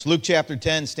Luke chapter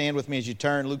 10, stand with me as you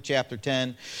turn. Luke chapter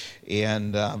 10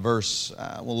 and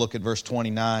we'll look at verse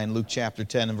 29. Luke chapter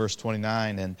 10 and verse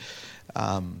 29 and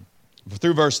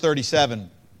through verse 37.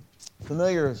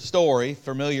 Familiar story,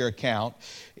 familiar account.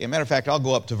 As a matter of fact, I'll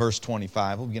go up to verse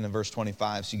 25. We'll begin in verse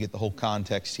 25 so you get the whole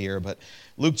context here. But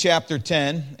Luke chapter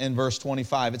 10 and verse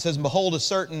 25. It says, "And behold, a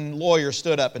certain lawyer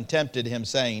stood up and tempted him,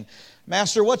 saying,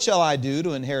 Master, what shall I do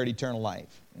to inherit eternal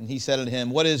life? And he said unto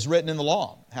him, What is written in the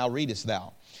law? How readest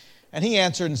thou? And he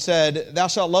answered and said, Thou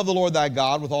shalt love the Lord thy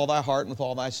God with all thy heart, and with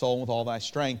all thy soul, and with all thy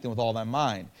strength, and with all thy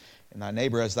mind, and thy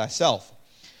neighbor as thyself.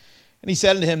 And he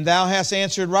said unto him, Thou hast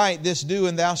answered right, this do,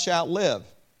 and thou shalt live.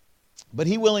 But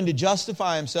he, willing to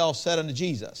justify himself, said unto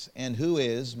Jesus, And who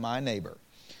is my neighbor?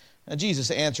 And Jesus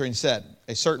answering said,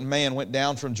 A certain man went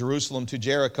down from Jerusalem to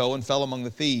Jericho, and fell among the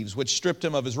thieves, which stripped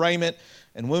him of his raiment,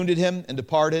 and wounded him, and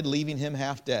departed, leaving him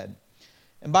half dead.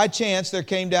 And by chance there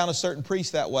came down a certain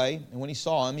priest that way, and when he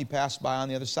saw him, he passed by on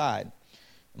the other side.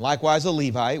 And likewise a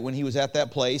Levite, when he was at that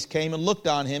place, came and looked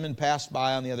on him, and passed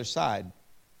by on the other side.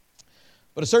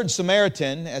 But a certain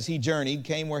Samaritan, as he journeyed,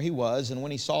 came where he was, and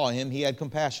when he saw him, he had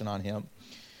compassion on him,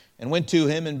 and went to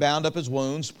him, and bound up his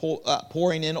wounds,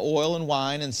 pouring in oil and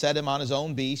wine, and set him on his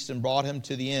own beast, and brought him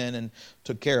to the inn, and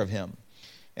took care of him.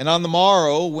 And on the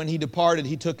morrow, when he departed,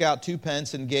 he took out 2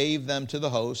 pence and gave them to the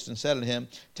host, and said unto him,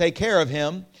 Take care of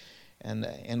him, and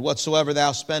whatsoever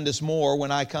thou spendest more,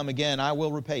 when I come again, I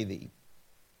will repay thee.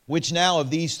 Which now of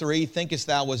these 3 thinkest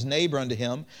thou was neighbor unto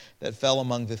him that fell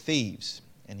among the thieves?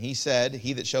 And he said,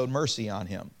 He that showed mercy on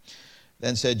him.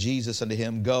 Then said Jesus unto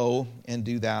him, Go and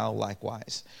do thou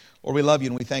likewise. Lord, we love you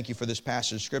and we thank you for this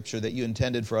passage of Scripture that you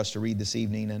intended for us to read this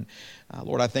evening. And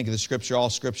Lord, I think of the Scripture,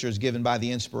 all Scripture is given by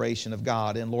the inspiration of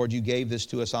God. And Lord, you gave this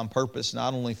to us on purpose,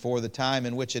 not only for the time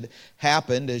in which it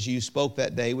happened, as you spoke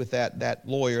that day with that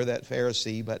lawyer, that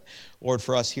Pharisee, but Lord,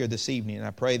 for us here this evening. And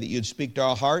I pray that you'd speak to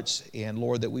our hearts, and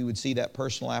Lord, that we would see that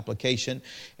personal application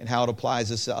and how it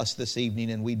applies to us this evening,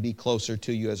 and we'd be closer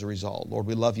to you as a result. Lord,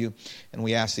 we love you, and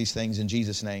we ask these things in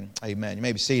Jesus' name. Amen. You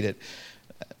may be seated.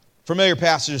 Familiar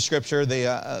passage of Scripture,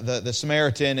 the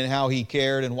Samaritan and how he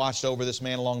cared and watched over this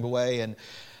man along the way. And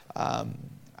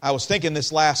I was thinking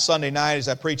this last Sunday night as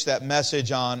I preached that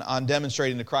message on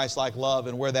demonstrating the Christ-like love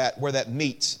and where that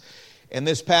meets. And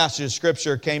this passage of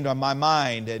Scripture came to my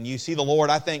mind. And you see the Lord,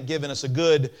 I think, giving us a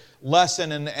good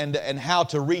lesson and how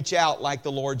to reach out like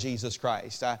the Lord Jesus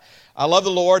Christ. I love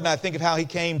the Lord, and I think of how He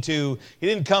came to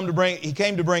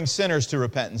bring sinners to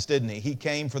repentance, didn't He? He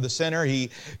came for the sinner. He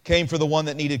came for the one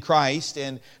that needed Christ.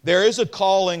 And there is a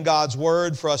call in God's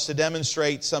Word for us to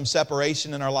demonstrate some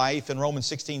separation in our life. In Romans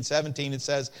 16:17 it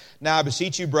says, Now I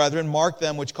beseech you, brethren, mark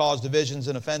them which cause divisions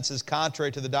and offenses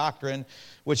contrary to the doctrine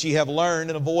which ye have learned,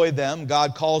 and avoid them.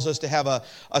 God calls us to have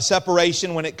a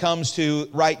separation when it comes to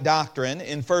right doctrine.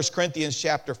 In 1 Corinthians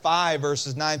chapter 5,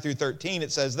 verses 9 through 13,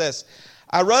 it says this,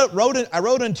 I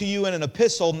wrote unto you in an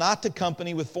epistle not to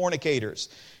company with fornicators,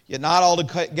 yet not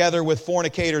altogether with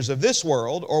fornicators of this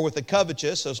world, or with the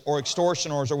covetous, or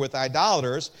extortioners, or with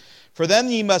idolaters, for them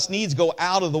ye must needs go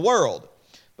out of the world.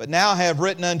 But now I have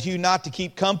written unto you not to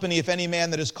keep company if any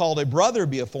man that is called a brother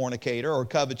be a fornicator, or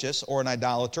covetous, or an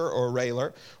idolater, or a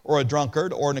railer, or a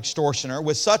drunkard, or an extortioner.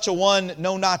 With such a one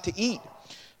know not to eat.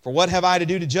 For what have I to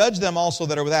do to judge them also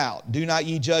that are without? Do not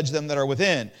ye judge them that are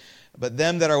within. But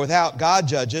them that are without God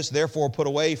judges, therefore put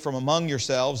away from among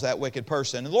yourselves that wicked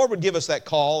person. And the Lord would give us that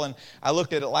call, and I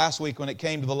looked at it last week when it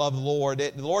came to the love of the Lord.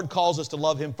 The Lord calls us to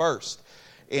love Him first,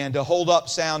 and to hold up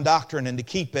sound doctrine and to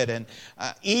keep it, and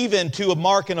even to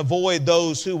mark and avoid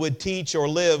those who would teach or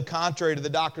live contrary to the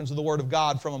doctrines of the Word of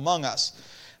God from among us.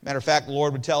 Matter of fact, the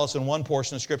Lord would tell us in one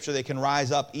portion of Scripture they can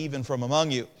rise up even from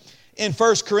among you. In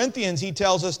 1 Corinthians, He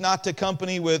tells us not to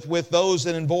company with those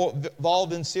that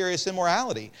involved in serious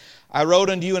immorality. I wrote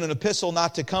unto you in an epistle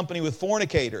not to company with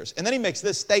fornicators. And then he makes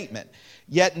this statement,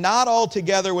 Yet not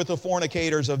altogether with the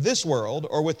fornicators of this world,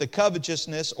 or with the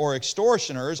covetousness, or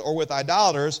extortioners, or with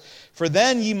idolaters, for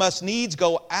then ye must needs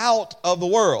go out of the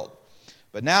world.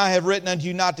 But now I have written unto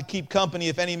you not to keep company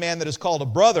if any man that is called a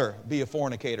brother be a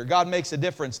fornicator. God makes a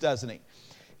difference, doesn't He?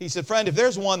 He said, friend, if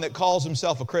there's one that calls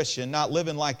himself a Christian, not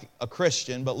living like a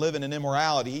Christian, but living in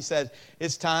immorality, he said,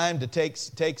 it's time to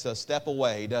takes a step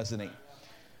away, doesn't he?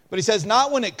 But he says,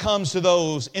 not when it comes to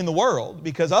those in the world,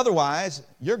 because otherwise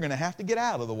you're going to have to get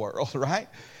out of the world, right?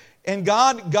 And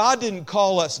God didn't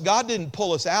call us, God didn't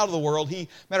pull us out of the world.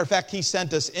 Matter of fact, He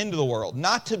sent us into the world,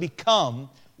 not to become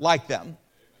like them,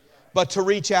 but to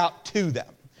reach out to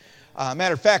them.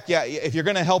 Matter of fact, if you're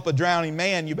going to help a drowning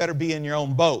man, you better be in your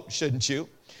own boat, shouldn't you?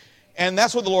 And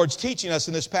that's what the Lord's teaching us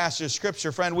in this passage of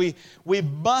Scripture, friend. We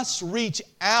must reach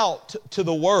out to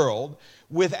the world.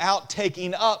 without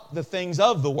taking up the things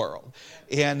of the world.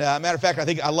 And matter of fact,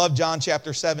 I love John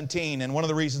chapter 17. And one of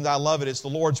the reasons I love it is the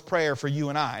Lord's prayer for you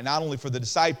and I, not only for the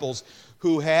disciples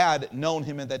who had known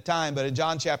him at that time, but in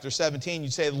John chapter 17, you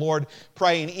say the Lord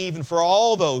praying even for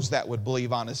all those that would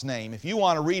believe on his name. If you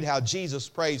want to read how Jesus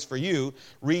prays for you,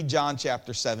 read John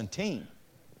chapter 17.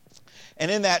 And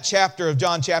in that chapter of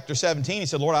John chapter 17, he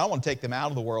said, Lord, I don't want to take them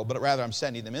out of the world, but rather I'm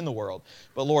sending them in the world.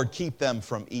 But Lord, keep them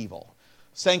from evil.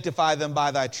 Sanctify them by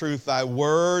thy truth. Thy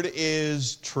word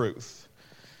is truth.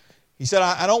 He said,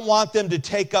 I don't want them to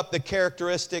take up the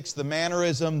characteristics, the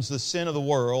mannerisms, the sin of the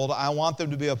world. I want them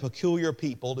to be a peculiar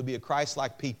people, to be a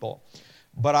Christ-like people.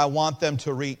 But I want them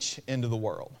to reach into the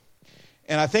world.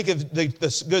 And I think of the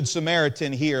Good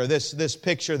Samaritan here, this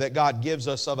picture that God gives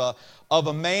us of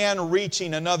a man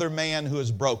reaching another man who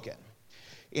is broken.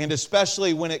 And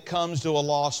especially when it comes to a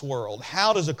lost world.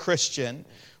 How does a Christian,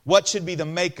 what should be the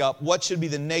makeup, what should be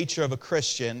the nature of a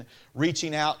Christian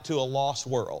reaching out to a lost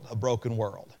world, a broken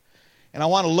world? And I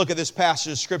want to look at this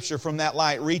passage of Scripture from that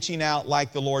light, reaching out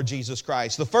like the Lord Jesus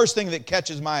Christ. The first thing that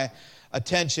catches my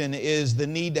attention is the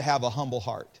need to have a humble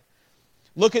heart.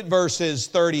 Look at verses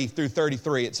 30 through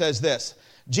 33. It says this,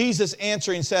 Jesus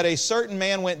answering said, a certain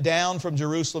man went down from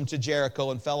Jerusalem to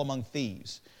Jericho and fell among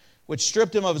thieves, which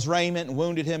stripped him of his raiment and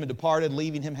wounded him and departed,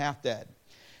 leaving him half dead.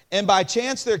 And by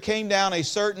chance there came down a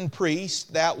certain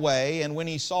priest that way, and when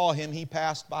he saw him, he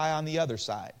passed by on the other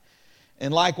side.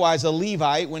 And likewise a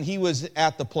Levite, when he was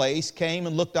at the place, came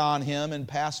and looked on him and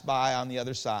passed by on the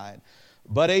other side.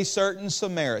 But a certain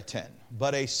Samaritan.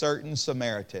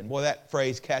 Boy, that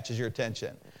phrase catches your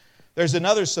attention. There's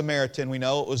another Samaritan we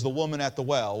know. It was the woman at the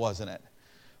well, wasn't it?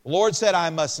 The Lord said, I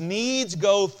must needs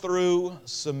go through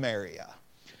Samaria.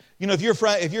 You know, if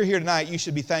you're here tonight, you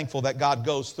should be thankful that God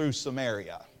goes through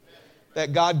Samaria.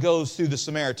 That God goes through the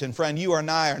Samaritan. Friend, you and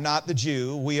I are not the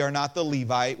Jew. We are not the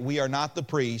Levite. We are not the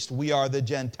priest. We are the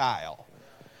Gentile.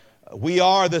 We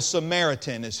are the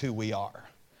Samaritan is who we are.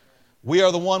 We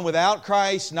are the one without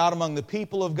Christ, not among the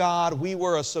people of God. We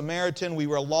were a Samaritan. We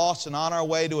were lost and on our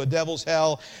way to a devil's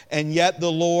hell. And yet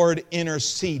the Lord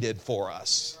interceded for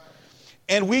us.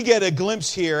 And we get a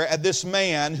glimpse here at this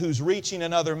man who's reaching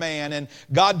another man. And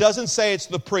God doesn't say it's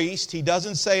the priest. He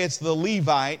doesn't say it's the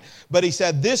Levite. But he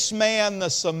said, this man, the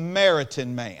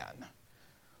Samaritan man.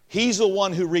 He's the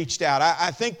one who reached out. I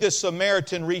think this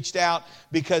Samaritan reached out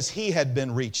because he had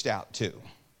been reached out to.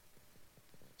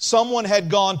 Someone had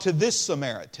gone to this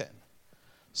Samaritan.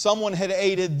 Someone had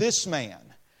aided this man.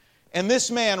 And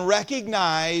this man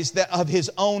recognized that of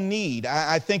his own need.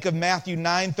 I think of Matthew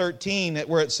 9:13,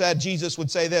 where it said, Jesus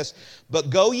would say this, but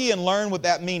go ye and learn what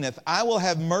that meaneth. I will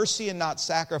have mercy and not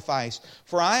sacrifice,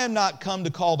 for I am not come to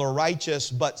call the righteous,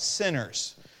 but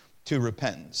sinners to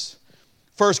repentance.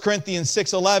 1 Corinthians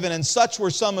 6:11, and such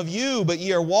were some of you, but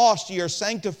ye are washed, ye are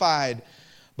sanctified,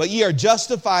 but ye are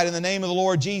justified in the name of the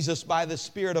Lord Jesus by the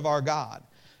Spirit of our God.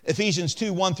 Ephesians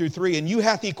 2:1-3, and you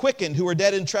hath he quickened who were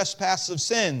dead in trespasses of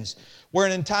sins,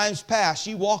 wherein in times past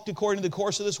ye walked according to the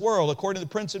course of this world, according to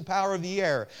the prince and power of the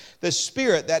air, the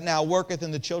spirit that now worketh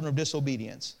in the children of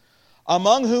disobedience.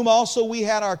 Among whom also we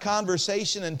had our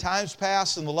conversation in times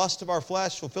past in the lust of our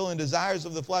flesh, fulfilling desires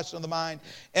of the flesh and of the mind,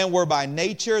 and were by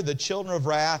nature the children of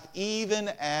wrath, even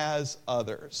as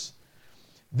others.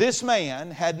 This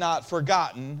man had not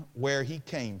forgotten where he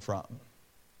came from.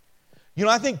 You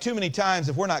know, I think too many times,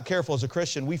 if we're not careful as a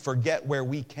Christian, we forget where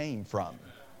we came from.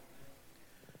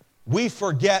 We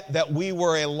forget that we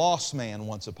were a lost man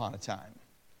once upon a time.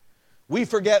 We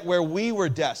forget where we were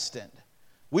destined.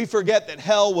 We forget that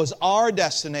hell was our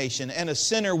destination and a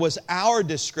sinner was our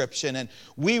description, and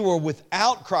we were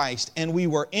without Christ and we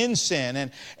were in sin.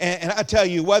 And I tell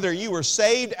you, whether you were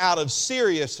saved out of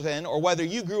serious sin or whether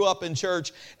you grew up in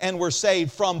church and were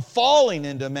saved from falling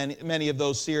into many of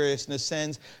those seriousness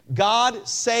sins, God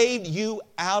saved you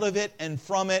out of it and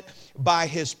from it by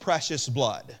His precious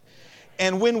blood.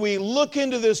 And when we look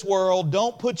into this world,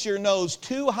 don't put your nose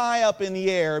too high up in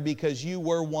the air because you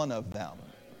were one of them.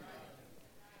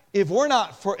 If we're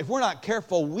not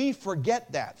careful, we forget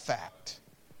that fact.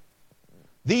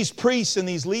 These priests and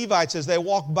these Levites, as they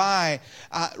walked by,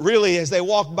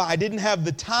 didn't have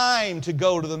the time to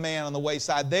go to the man on the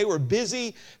wayside. They were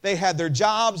busy, they had their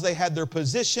jobs, they had their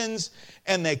positions,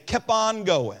 and they kept on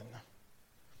going.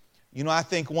 You know, I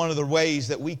think one of the ways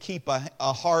that we keep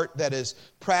a heart that is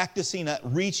practicing at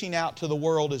reaching out to the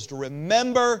world is to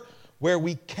remember where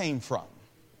we came from.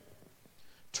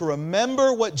 To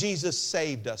remember what Jesus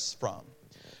saved us from.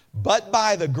 But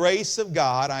by the grace of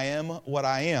God, I am what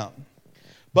I am.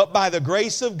 But by the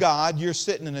grace of God, you're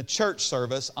sitting in a church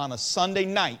service on a Sunday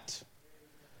night,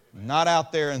 not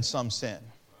out there in some sin.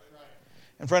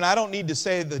 And friend, I don't need to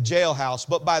say the jailhouse,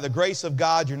 but by the grace of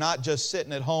God, you're not just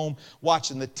sitting at home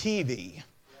watching the TV,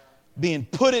 being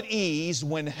put at ease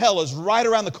when hell is right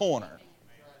around the corner.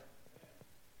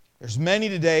 There's many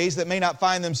today that may not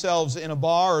find themselves in a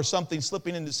bar or something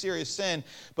slipping into serious sin,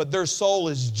 but their soul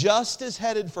is just as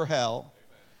headed for hell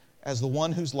as the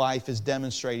one whose life is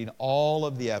demonstrating all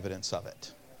of the evidence of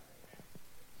it.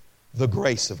 The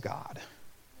grace of God.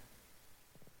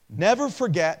 Never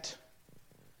forget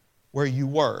where you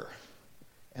were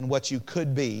and what you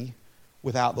could be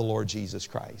without the Lord Jesus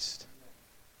Christ.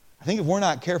 I think if we're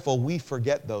not careful, we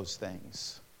forget those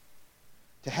things.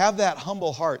 To have that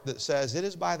humble heart that says, it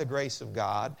is by the grace of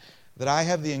God that I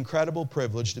have the incredible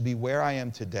privilege to be where I am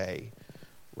today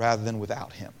rather than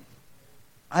without Him.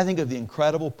 I think of the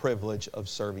incredible privilege of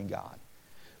serving God.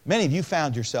 Many of you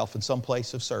found yourself in some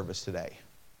place of service today.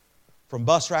 From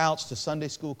bus routes to Sunday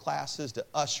school classes to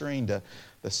ushering to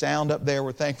the sound up there.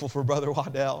 We're thankful for Brother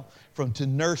Waddell. To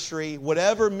nursery,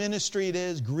 whatever ministry it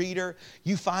is, greeter,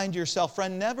 you find yourself.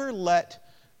 Friend, never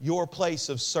let your place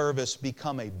of service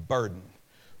become a burden.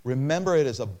 Remember it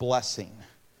as a blessing.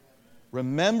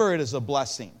 Remember it as a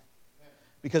blessing.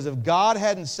 Because if God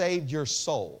hadn't saved your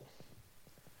soul,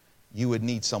 you would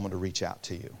need someone to reach out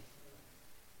to you.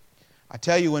 I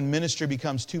tell you, when ministry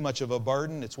becomes too much of a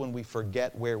burden, it's when we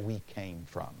forget where we came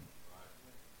from.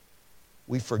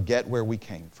 We forget where we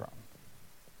came from.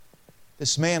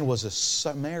 This man was a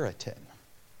Samaritan.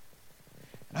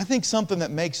 And I think something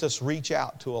that makes us reach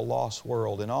out to a lost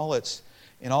world in all its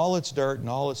dirt and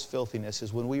all its filthiness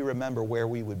is when we remember where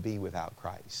we would be without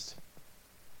Christ.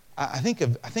 I think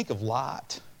of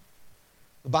Lot.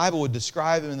 The Bible would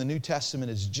describe him in the New Testament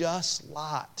as just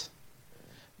Lot.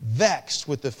 Vexed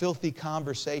with the filthy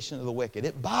conversation of the wicked.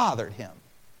 It bothered him.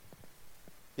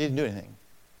 He didn't do anything.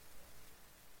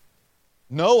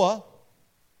 Noah,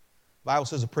 the Bible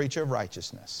says, a preacher of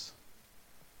righteousness.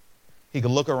 He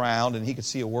could look around and he could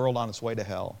see a world on its way to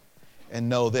hell and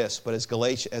know this. But as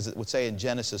it would say in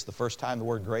Genesis, the first time the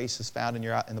word grace is found in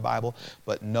the Bible,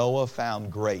 but Noah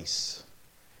found grace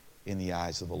in the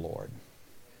eyes of the Lord.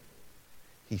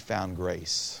 He found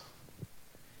grace.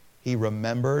 He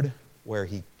remembered where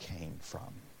he came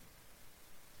from.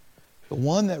 The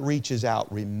one that reaches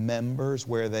out remembers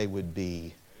where they would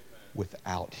be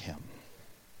without Him.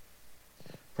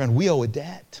 Friend, we owe a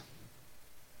debt.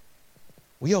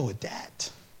 We owe a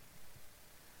debt.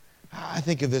 I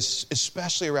think of this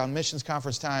especially around missions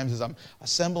conference times as I'm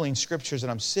assembling scriptures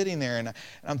and I'm sitting there and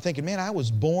I'm thinking, man, I was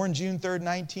born June 3rd,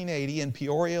 1980 in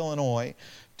Peoria, Illinois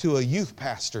to a youth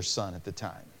pastor's son at the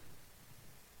time.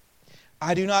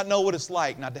 I do not know what it's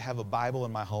like not to have a Bible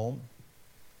in my home,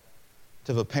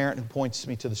 to have a parent who points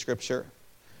me to the Scripture,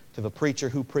 to have a preacher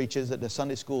who preaches it, a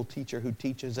Sunday school teacher who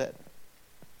teaches it.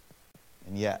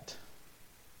 And yet,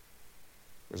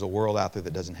 there's a world out there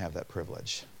that doesn't have that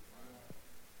privilege.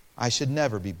 I should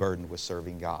never be burdened with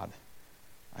serving God.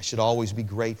 I should always be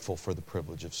grateful for the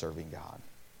privilege of serving God.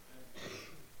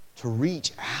 To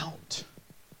reach out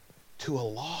to a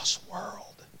lost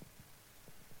world.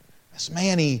 This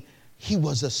man, he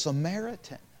was a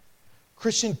Samaritan.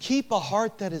 Christian, keep a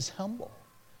heart that is humble.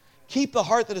 Keep a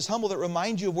heart that is humble that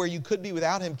reminds you of where you could be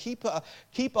without Him. Keep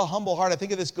a humble heart. I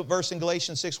think of this verse in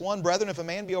Galatians 6:1. Brethren, if a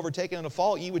man be overtaken in a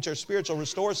fault, ye which are spiritual,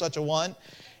 restore such a one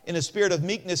in a spirit of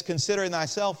meekness, considering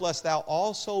thyself, lest thou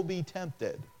also be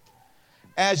tempted.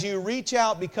 As you reach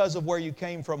out because of where you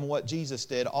came from and what Jesus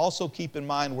did, also keep in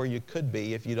mind where you could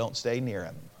be if you don't stay near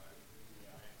Him.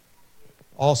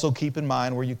 Also keep in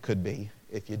mind where you could be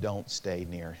if you don't stay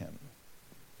near Him.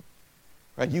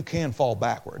 Right? You can fall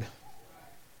backward.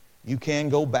 You can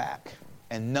go back.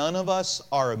 And none of us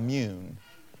are immune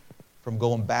from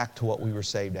going back to what we were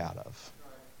saved out of.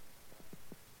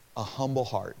 A humble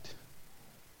heart.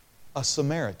 A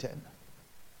Samaritan.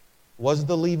 It wasn't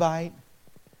the Levite.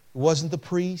 It wasn't the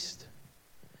priest.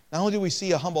 Not only do we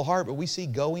see a humble heart, but we see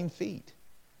going feet.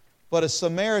 But a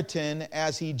Samaritan,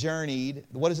 as he journeyed,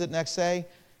 what does it next say?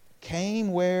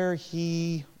 Came where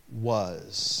he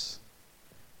was.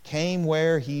 Came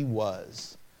where he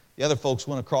was. The other folks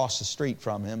went across the street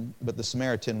from him, but the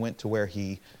Samaritan went to where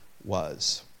he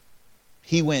was.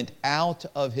 He went out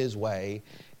of his way,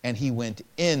 and he went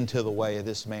into the way of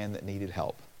this man that needed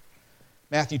help.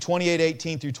 Matthew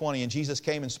 28:18-20, and Jesus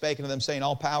came and spake unto them, saying,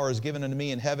 all power is given unto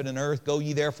me in heaven and earth. Go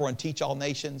ye therefore and teach all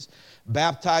nations,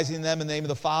 baptizing them in the name of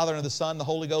the Father and of the Son and the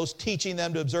Holy Ghost, teaching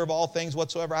them to observe all things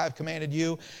whatsoever I have commanded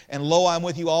you. And lo, I am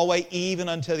with you always, even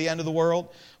unto the end of the world.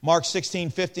 Mark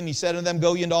 16:15, he said unto them,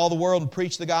 go ye into all the world and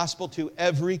preach the gospel to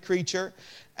every creature.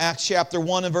 Acts chapter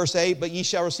 1 and verse 8, but ye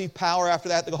shall receive power after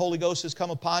that the Holy Ghost is come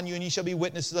upon you, and ye shall be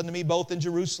witnesses unto me both in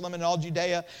Jerusalem and all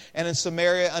Judea and in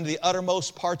Samaria unto the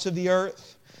uttermost parts of the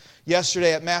earth.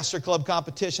 Yesterday at Master Club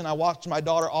competition, I watched my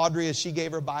daughter Audrey as she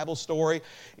gave her Bible story,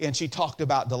 and she talked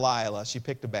about Delilah. She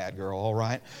picked a bad girl, all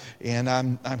right? And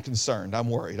I'm concerned. I'm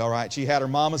worried, all right? She had her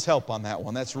mama's help on that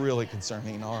one. That's really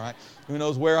concerning, all right? Who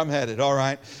knows where I'm headed, all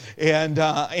right? And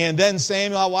then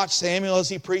Samuel, I watched Samuel as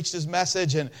he preached his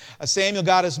message, and Samuel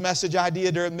got his message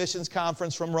idea during a missions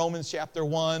conference from Romans chapter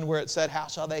 1, where it said, how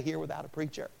shall they hear without a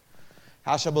preacher?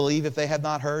 How shall believe if they have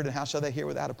not heard, and how shall they hear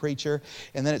without a preacher?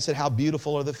 And then it said, how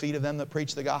beautiful are the feet of them that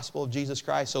preach the gospel of Jesus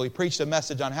Christ. So he preached a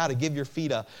message on how to give your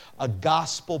feet a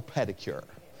gospel pedicure.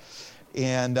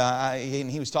 And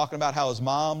he was talking about how his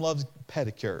mom loves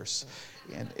pedicures.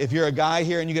 And if you're a guy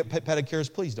here and you get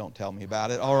pedicures, please don't tell me about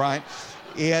it, all right?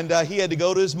 And he had to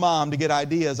go to his mom to get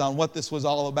ideas on what this was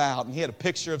all about. And he had a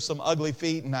picture of some ugly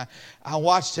feet, and I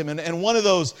watched him. And one of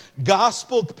those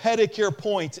gospel pedicure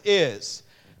points is,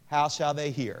 how shall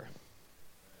they hear?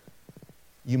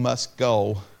 You must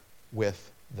go with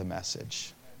the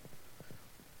message.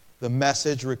 The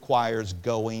message requires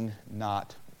going,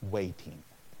 not waiting.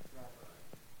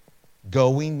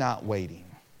 Going, not waiting.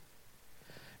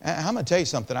 And I'm going to tell you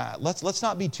something. Let's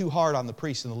not be too hard on the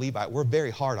priest and the Levite. We're very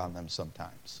hard on them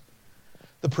sometimes.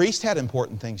 The priest had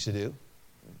important things to do.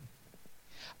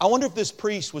 I wonder if this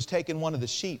priest was taking one of the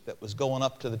sheep that was going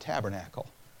up to the tabernacle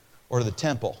or to the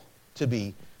temple to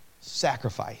be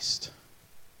sacrificed.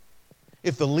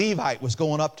 If the Levite was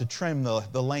going up to trim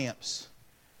the lamps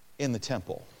in the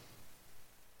temple.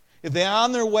 If they're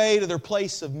on their way to their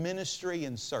place of ministry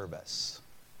and service.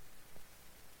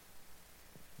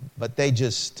 But they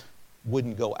just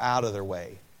wouldn't go out of their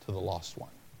way to the lost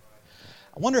one.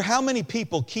 I wonder how many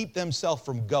people keep themselves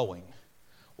from going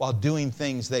while doing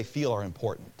things they feel are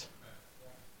important.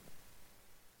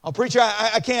 Oh, preacher,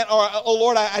 I can't, or oh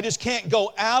Lord, I just can't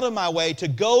go out of my way to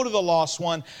go to the lost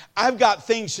one. I've got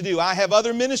things to do. I have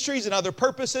other ministries and other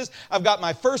purposes. I've got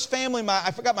my first family,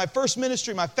 I've got my first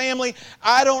ministry, my family.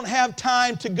 I don't have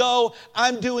time to go.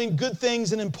 I'm doing good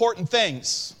things and important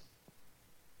things.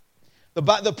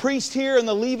 The priest here and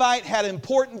the Levite had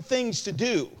important things to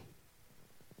do.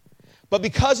 But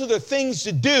because of their things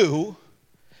to do,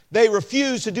 they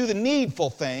refused to do the needful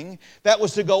thing, that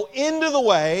was to go into the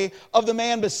way of the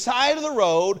man beside of the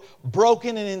road,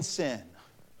 broken and in sin.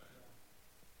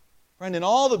 Friend, in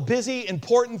all the busy,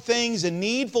 important things and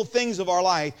needful things of our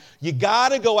life, you got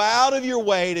to go out of your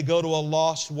way to go to a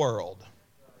lost world.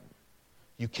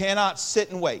 You cannot sit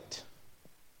and wait.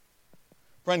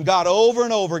 Friend, God over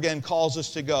and over again calls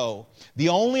us to go. The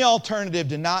only alternative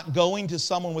to not going to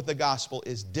someone with the gospel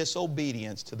is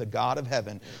disobedience to the God of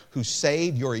heaven who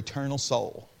saved your eternal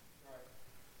soul.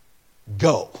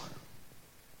 Go.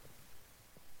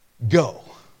 Go.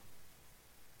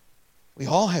 We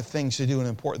all have things to do and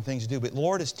important things to do, but the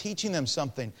Lord is teaching them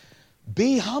something.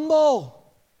 Be humble.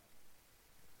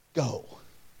 Go.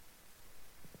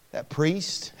 That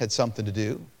priest had something to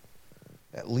do.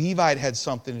 That Levite had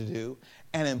something to do.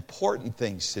 And important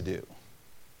things to do.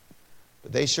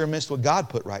 But they sure missed what God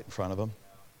put right in front of them.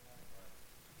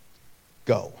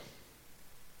 Go.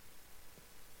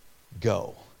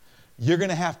 Go. You're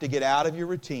going to have to get out of your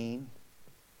routine,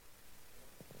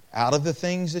 out of the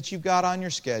things that you've got on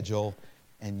your schedule,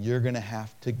 and you're going to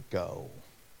have to go.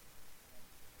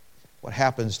 What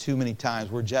happens too many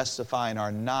times, we're justifying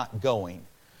our not going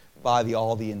by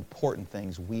all the important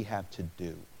things we have to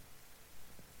do.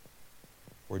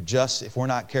 If we're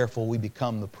not careful, we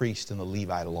become the priest and the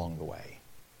Levite along the way.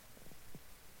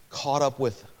 Caught up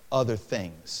with other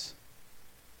things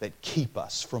that keep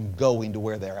us from going to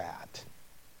where they're at.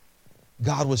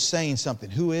 God was saying something.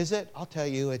 Who is it? I'll tell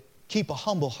you, keep a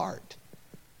humble heart.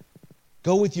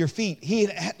 Go with your feet.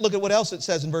 Look at what else it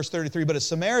says in verse 33. But a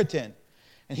Samaritan,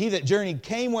 and he that journeyed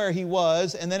came where he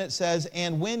was, and then it says,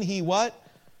 and when he what?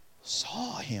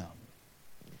 Saw him.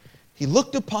 He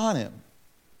looked upon him.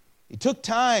 He took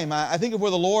time. I think of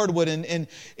where the Lord would, in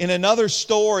another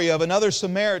story of another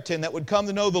Samaritan that would come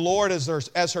to know the Lord as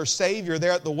her Savior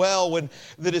there at the well, when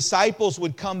the disciples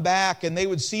would come back and they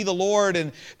would see the Lord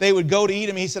and they would go to eat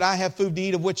him. He said, I have food to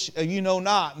eat of which you know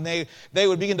not. And they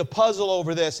would begin to puzzle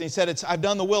over this. And he said, I've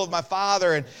done the will of my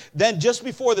Father. And then just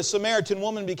before the Samaritan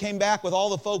woman came back with all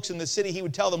the folks in the city, he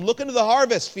would tell them, look into the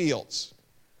harvest fields.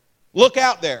 Look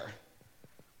out there.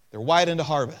 They're white into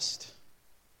harvest.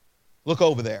 Look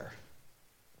over there.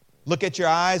 Look at your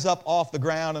eyes up off the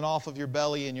ground and off of your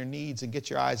belly and your needs and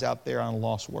get your eyes out there on a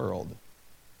lost world.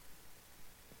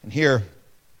 And here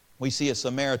we see a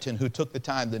Samaritan who took the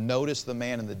time to notice the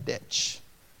man in the ditch,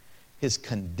 his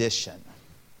condition.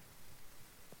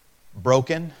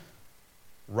 broken,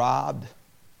 robbed,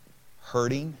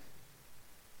 hurting,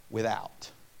 without.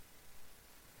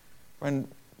 Friend,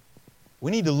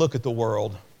 we need to look at the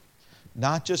world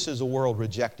not just as a world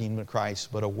rejecting Christ,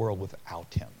 but a world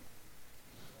without Him.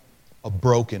 A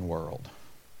broken world.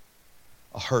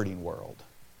 A hurting world.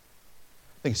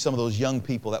 Think of some of those young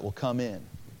people that will come in.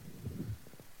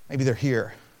 Maybe they're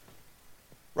here,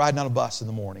 riding on a bus in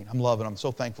the morning. I'm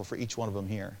so thankful for each one of them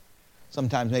here.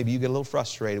 Sometimes maybe you get a little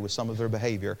frustrated with some of their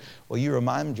behavior. Well, you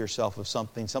remind yourself of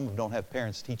something. Some of them don't have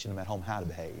parents teaching them at home how to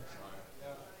behave.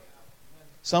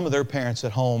 Some of their parents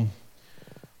at home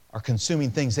are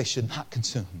consuming things they should not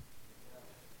consume.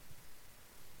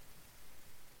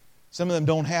 Some of them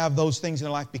don't have those things in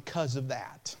their life because of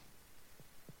that.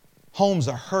 Homes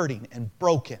are hurting and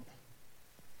broken.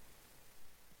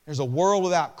 There's a world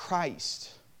without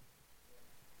Christ.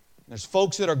 There's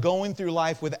folks that are going through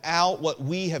life without what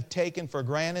we have taken for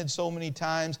granted so many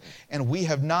times, and we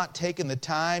have not taken the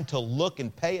time to look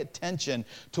and pay attention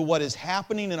to what is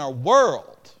happening in our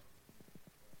world.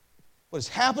 What is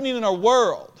happening in our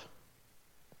world.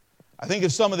 I think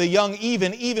of some of the young,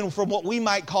 even from what we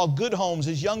might call good homes,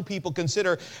 as young people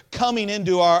consider coming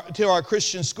into our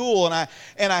Christian school.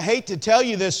 And I hate to tell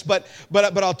you this, but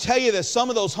I'll tell you this: some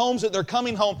of those homes that they're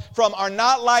coming home from are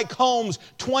not like homes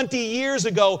 20 years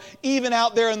ago, even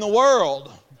out there in the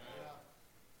world.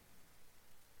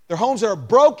 They're homes that are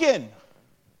broken.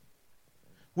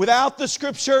 Without the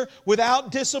Scripture, without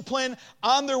discipline,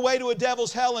 on their way to a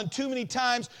devil's hell. And too many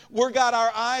times we've got our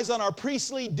eyes on our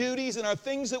priestly duties and our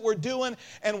things that we're doing,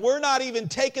 and we're not even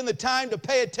taking the time to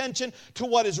pay attention to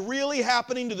what is really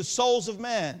happening to the souls of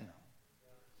men.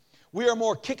 We are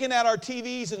more kicking at our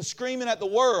TVs and screaming at the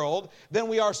world than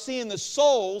we are seeing the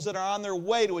souls that are on their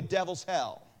way to a devil's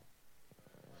hell.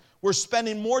 We're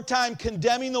spending more time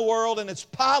condemning the world and its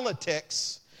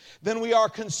politics than we are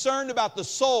concerned about the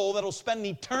soul that will spend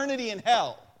eternity in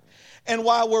hell. And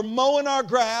while we're mowing our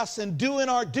grass and doing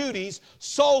our duties,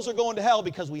 souls are going to hell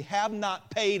because we have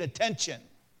not paid attention.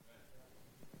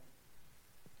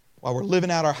 While we're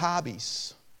living out our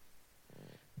hobbies,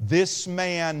 this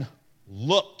man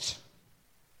looked.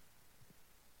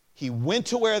 He went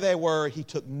to where they were. He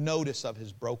took notice of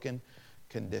his broken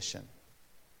condition.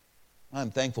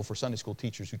 I'm thankful for Sunday school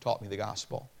teachers who taught me the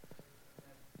gospel.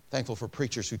 Thankful for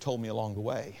preachers who told me along the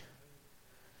way.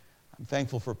 I'm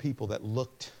thankful for people that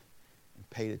looked and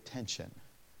paid attention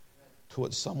to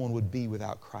what someone would be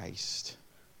without Christ.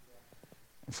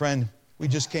 And friend, we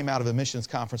just came out of a missions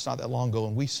conference not that long ago,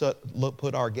 and we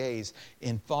put our gaze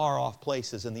in far off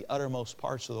places in the uttermost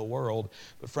parts of the world.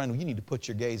 But friend, you need to put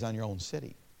your gaze on your own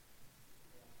city,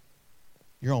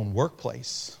 your own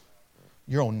workplace,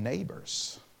 your own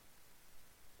neighbors,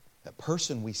 that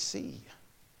person we see.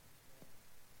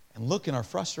 And look in our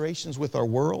frustrations with our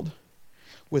world,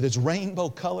 with its rainbow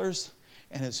colors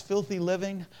and its filthy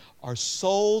living, are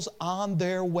souls on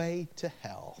their way to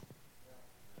hell.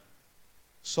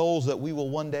 Souls that we will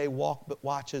one day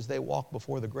watch as they walk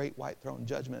before the great white throne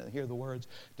judgment and hear the words,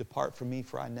 "Depart from me,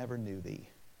 for I never knew thee."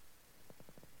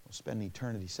 We'll spend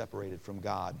eternity separated from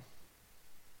God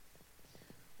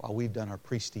while we've done our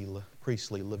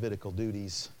priestly Levitical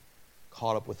duties,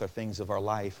 caught up with the things of our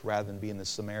life, rather than being the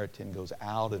Samaritan, goes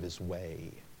out of his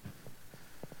way.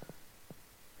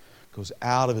 Goes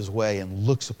out of his way and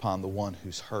looks upon the one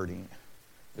who's hurting.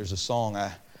 There's a song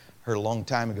I heard a long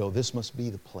time ago, "This must be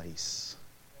the place."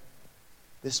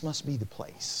 This must be the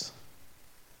place.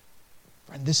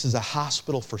 Friend, this is a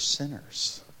hospital for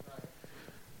sinners.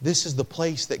 This is the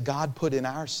place that God put in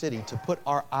our city to put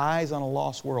our eyes on a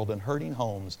lost world and hurting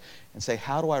homes and say,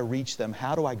 how do I reach them?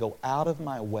 How do I go out of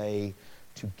my way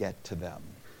to get to them?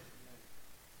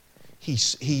 We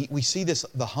see this,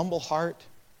 the humble heart.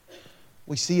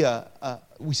 We see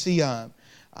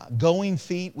going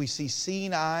feet. We see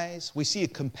seeing eyes. We see a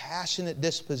compassionate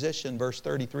disposition. Verse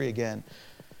 33 again.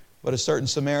 But a certain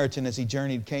Samaritan, as he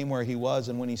journeyed, came where he was,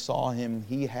 and when he saw him,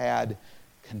 he had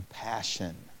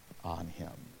compassion on him.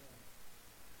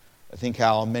 I think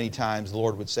how many times the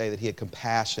Lord would say that He had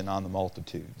compassion on the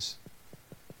multitudes.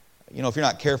 You know, if you're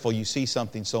not careful, you see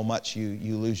something so much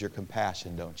you lose your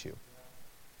compassion, don't you?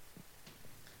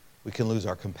 We can lose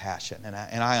our compassion. And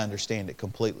I understand it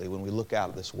completely when we look out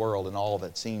at this world and all of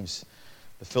it seems,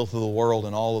 the filth of the world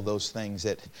and all of those things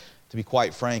that, to be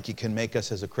quite frank, it can make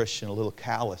us as a Christian a little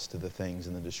callous to the things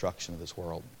and the destruction of this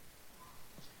world.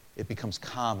 It becomes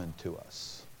common to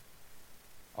us.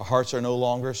 Our hearts are no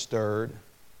longer stirred.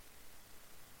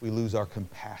 We lose our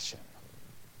compassion.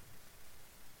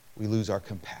 We lose our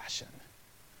compassion.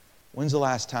 When's the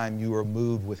last time you were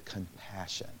moved with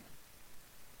compassion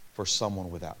for someone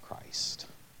without Christ?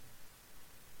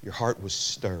 Your heart was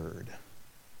stirred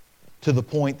to the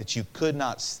point that you could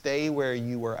not stay where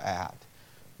you were at.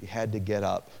 You had to get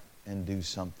up and do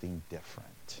something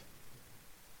different.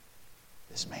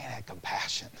 This man had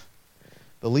compassion.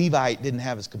 The Levite didn't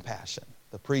have his compassion.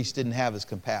 The priest didn't have his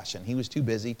compassion. He was too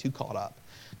busy, too caught up,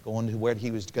 going to where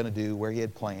he was going to do, where he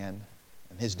had planned,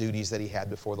 and his duties that he had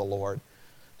before the Lord,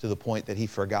 to the point that he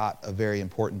forgot a very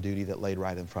important duty that laid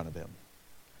right in front of him,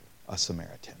 a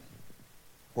Samaritan,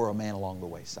 or a man along the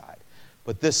wayside.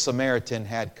 But this Samaritan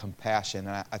had compassion,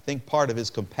 and I think part of his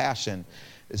compassion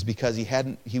is because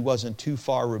he wasn't too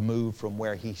far removed from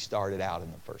where he started out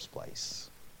in the first place.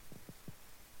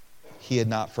 He had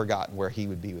not forgotten where he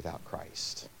would be without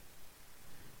Christ.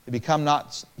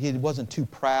 He wasn't too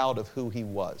proud of who he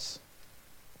was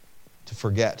to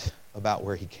forget about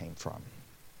where he came from.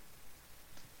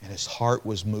 And his heart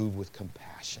was moved with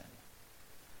compassion.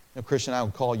 Now, Christian, I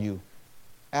would call you,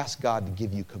 ask God to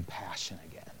give you compassion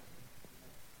again.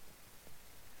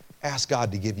 Ask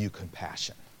God to give you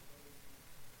compassion.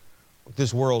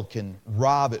 This world can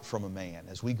rob it from a man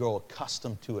as we grow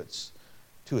accustomed to its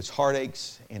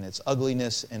heartaches and its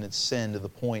ugliness and its sin, to the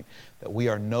point that we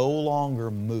are no longer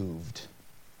moved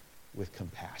with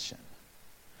compassion.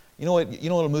 You know what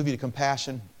will move you to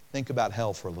compassion? Think about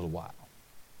hell for a little while.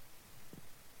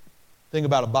 Think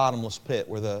about a bottomless pit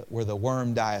where the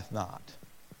worm dieth not.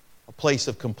 A place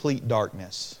of complete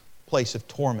darkness, a place of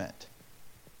torment.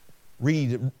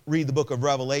 Read the book of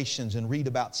Revelations and read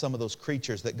about some of those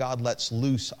creatures that God lets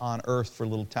loose on earth for a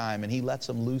little time, and He lets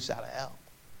them loose out of hell.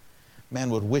 Man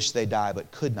would wish they die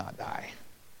but could not die.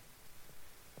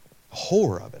 The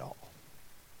horror of it all.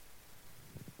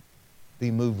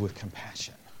 Be moved with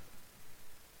compassion.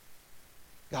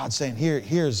 God's saying,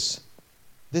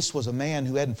 this was a man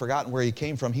who hadn't forgotten where he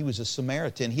came from. He was a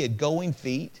Samaritan. He had going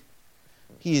feet.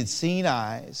 He had seen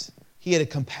eyes. He had a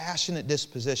compassionate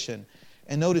disposition.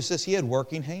 And notice this, he had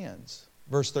working hands.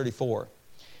 Verse 34.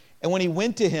 And when he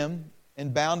went to him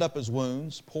and bound up his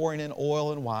wounds, pouring in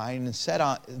oil and wine, and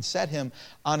set him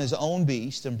on his own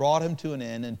beast, and brought him to an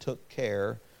inn, and took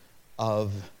care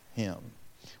of him.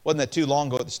 Wasn't that too long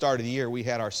ago, at the start of the year, we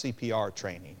had our CPR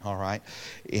training, all right?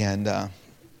 And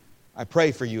I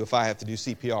pray for you if I have to do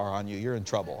CPR on you. You're in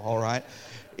trouble, all right?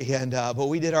 And but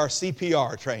we did our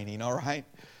CPR training, all right?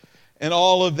 And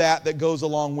all of that goes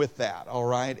along with that, all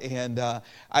right? And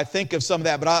I think of some of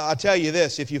that, but I'll tell you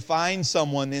this. If you find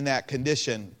someone in that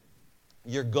condition,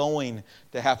 you're going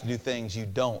to have to do things you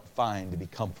don't find to be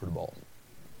comfortable.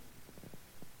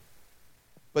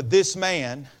 But this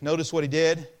man, notice what he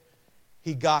did?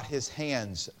 He got his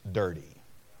hands dirty.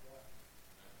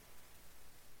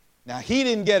 Now, he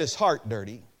didn't get his heart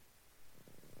dirty,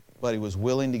 but he was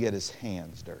willing to get his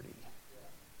hands dirty.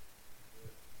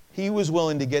 He was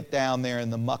willing to get down there in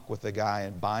the muck with the guy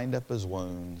and bind up his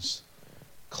wounds,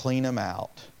 clean him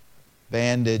out,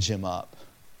 bandage him up,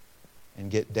 and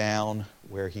get down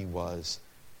where he was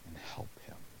and help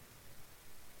him.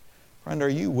 Friend, are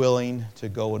you willing to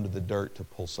go into the dirt to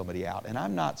pull somebody out? And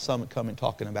I'm not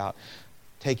talking about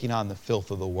taking on the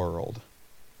filth of the world.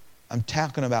 I'm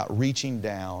talking about reaching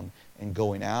down and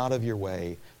going out of your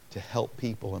way to help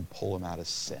people and pull them out of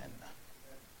sin.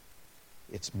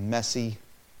 It's messy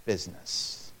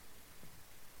business.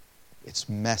 It's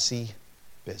messy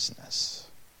business.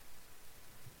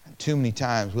 And too many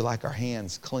times we like our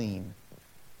hands clean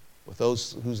with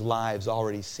those whose lives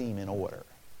already seem in order.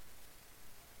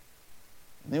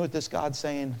 And then what this God's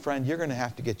saying, friend, you're going to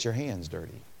have to get your hands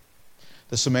dirty.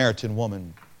 The Samaritan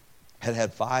woman had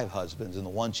had 5 husbands, and the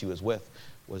one she was with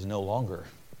was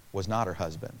not her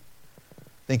husband.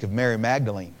 Think of Mary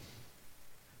Magdalene.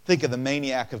 Think of the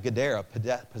maniac of Gadara,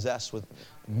 possessed with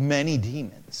many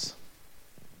demons.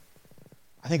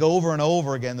 I think over and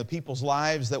over again, the people's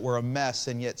lives that were a mess,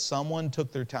 and yet someone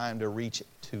took their time to reach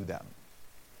to them.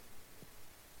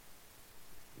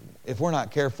 If we're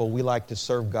not careful, we like to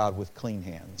serve God with clean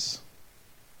hands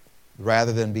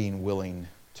rather than being willing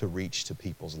to reach to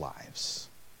people's lives.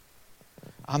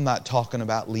 I'm not talking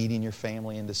about leading your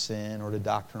family into sin or to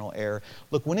doctrinal error.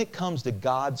 Look, when it comes to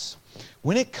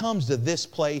this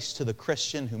place, to the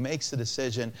Christian who makes the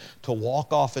decision to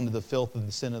walk off into the filth of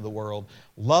the sin of the world,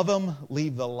 love them,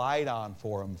 leave the light on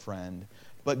for them, friend.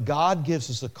 But God gives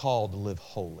us a call to live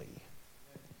holy.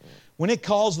 When it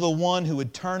calls the one who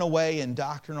would turn away in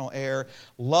doctrinal error,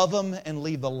 love them and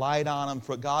leave the light on them,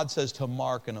 for God says to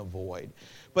mark and avoid.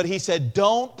 But He said,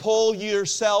 don't pull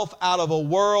yourself out of a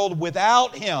world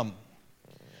without Him.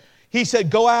 He said,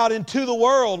 go out into the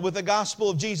world with the gospel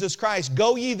of Jesus Christ.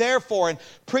 Go ye therefore and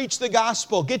preach the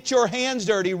gospel. Get your hands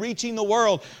dirty reaching the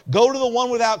world. Go to the one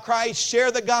without Christ.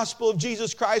 Share the gospel of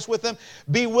Jesus Christ with them.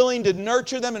 Be willing to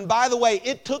nurture them. And by the way,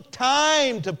 it took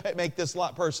time to make this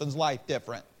person's life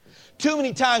different. Too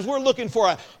many times we're looking for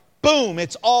a boom,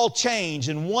 it's all changed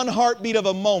in one heartbeat of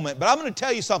a moment. But I'm going to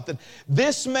tell you something.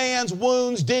 This man's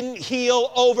wounds didn't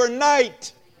heal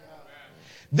overnight.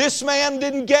 This man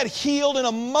didn't get healed in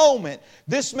a moment.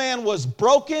 This man was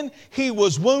broken. He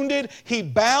was wounded. He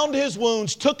bound his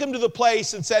wounds, took him to the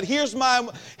place and said, here's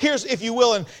if you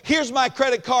will, and here's my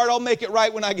credit card. I'll make it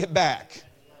right when I get back.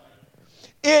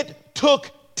 It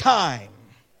took time.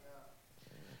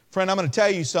 Friend, I'm going to tell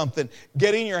you something.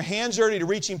 Getting your hands dirty to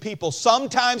reaching people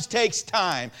sometimes takes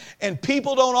time. And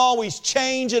people don't always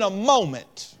change in a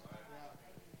moment.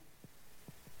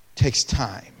 It takes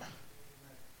time.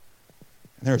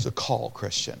 And there's a call,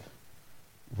 Christian.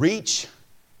 Reach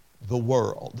the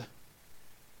world.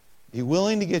 Be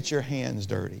willing to get your hands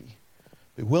dirty.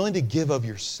 Be willing to give of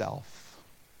yourself.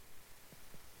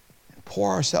 And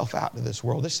pour ourselves out to this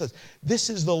world. This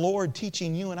is the Lord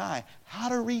teaching you and I how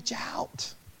to reach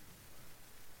out.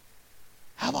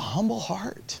 Have a humble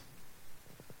heart.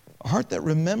 A heart that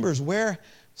remembers where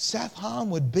Seth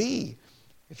Hahn would be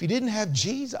if he didn't have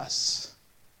Jesus.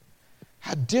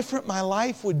 How different my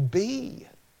life would be.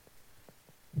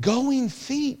 Going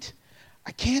feet.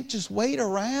 I can't just wait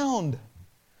around.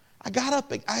 I got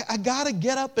to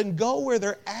get up and go where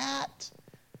they're at.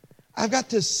 I've got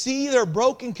to see their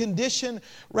broken condition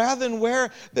rather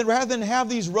than have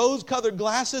these rose-colored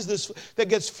glasses that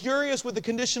gets furious with the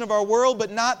condition of our world,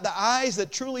 but not the eyes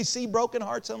that truly see broken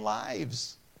hearts and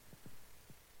lives.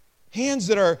 Hands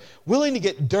that are willing to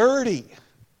get dirty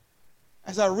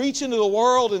as I reach into the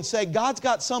world and say, God's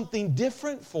got something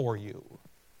different for you.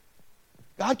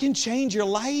 God can change your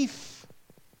life.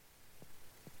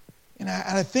 And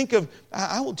I think of,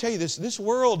 I will tell you this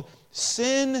world,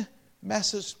 sin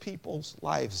messes people's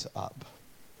lives up.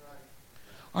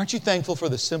 Aren't you thankful for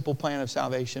the simple plan of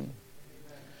salvation?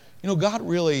 You know, God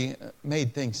really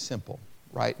made things simple,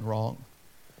 right and wrong.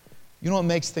 You know what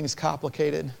makes things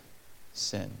complicated?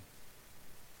 Sin.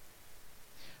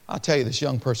 I'll tell you this,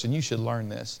 young person, you should learn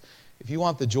this. If you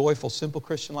want the joyful, simple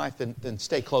Christian life, then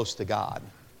stay close to God.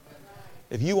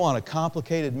 If you want a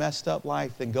complicated, messed up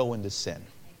life, then go into sin.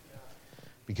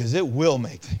 Because it will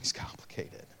make things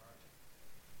complicated.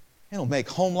 It'll make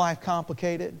home life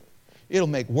complicated. It'll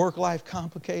make work life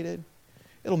complicated.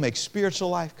 It'll make spiritual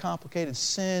life complicated.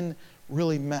 Sin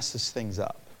really messes things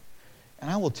up. And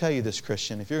I will tell you this,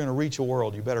 Christian, if you're going to reach a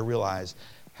world, you better realize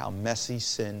how messy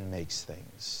sin makes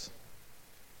things.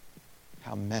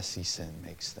 How messy sin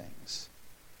makes things.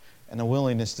 And a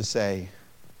willingness to say,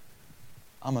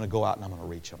 I'm going to go out and I'm going to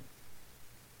reach them.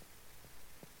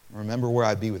 Remember where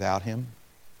I'd be without Him?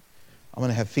 I'm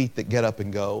going to have feet that get up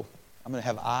and go. I'm going to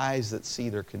have eyes that see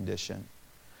their condition.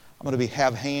 I'm going to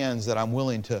have hands that I'm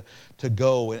willing to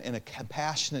go in a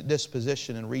compassionate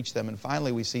disposition and reach them. And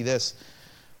finally, we see this.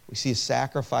 We see a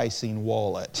sacrificing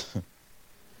wallet.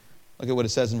 Look at what it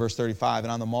says in verse 35.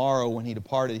 And on the morrow when he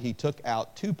departed, he took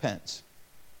out 2 pence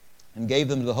and gave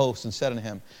them to the host and said unto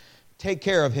him, take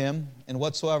care of him, and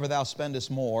whatsoever thou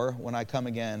spendest more, when I come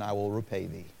again, I will repay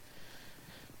thee.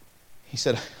 He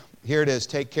said, here it is,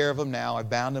 take care of him now. I've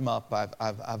bound him up.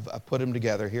 I've put him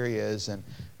together. Here he is. And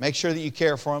make sure that you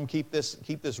care for him. Keep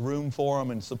this room for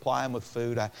him and supply him with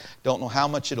food. I don't know how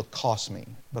much it'll cost me,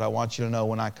 but I want you to know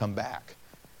when I come back,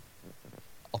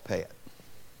 I'll pay it.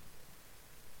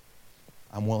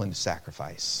 I'm willing to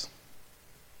sacrifice.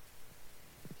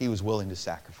 He was willing to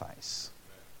sacrifice.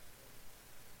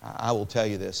 I will tell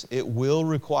you this. It will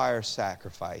require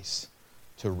sacrifice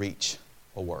to reach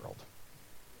a world.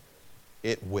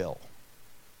 It will.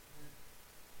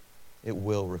 It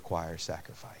will require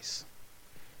sacrifice.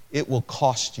 It will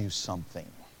cost you something.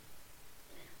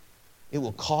 It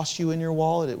will cost you in your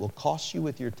wallet. It will cost you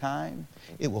with your time.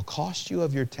 It will cost you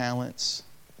of your talents.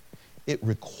 It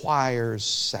requires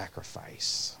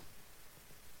sacrifice.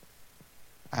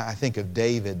 I think of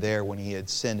David there when he had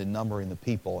sinned in numbering the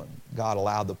people, and God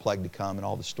allowed the plague to come and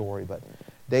all the story. But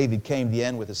David came to the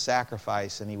end with a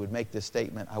sacrifice, and he would make this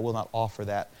statement, I will not offer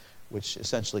that which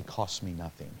essentially costs me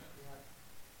nothing.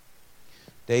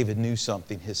 David knew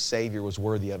something. His Savior was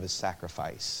worthy of his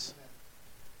sacrifice.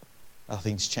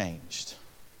 Nothing's changed.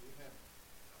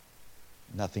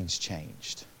 Nothing's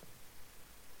changed.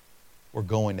 We're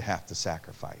going to have to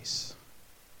sacrifice.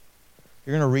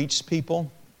 You're going to reach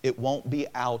people. It won't be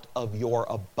out of your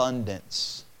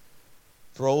abundance.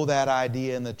 Throw that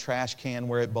idea in the trash can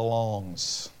where it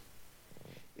belongs.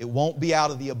 It won't be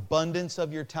out of the abundance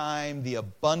of your time, the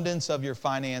abundance of your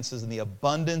finances, and the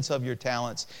abundance of your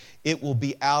talents. It will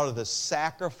be out of the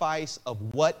sacrifice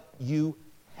of what you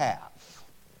have.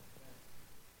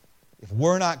 If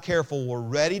we're not careful, we're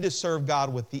ready to serve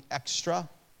God with the extra,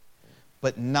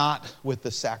 but not with the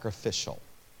sacrificial.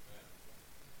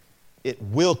 It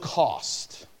will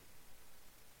cost.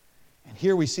 And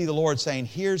here we see the Lord saying,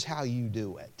 here's how you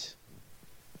do it.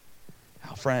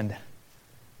 Now, friend,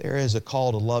 there is a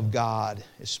call to love God,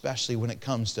 especially when it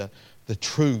comes to the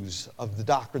truths of the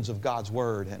doctrines of God's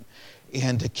Word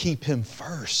and to keep Him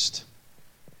first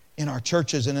in our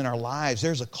churches and in our lives.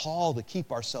 There's a call to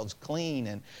keep ourselves clean.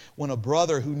 And when a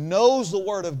brother who knows the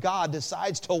Word of God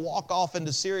decides to walk off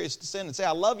into serious sin and say, I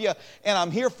love you and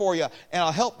I'm here for you and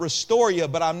I'll help restore you,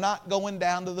 but I'm not going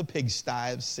down to the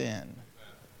pigsty of sin.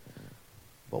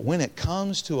 But when it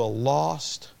comes to a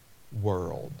lost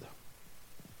world,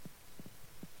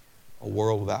 a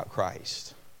world without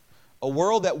Christ, a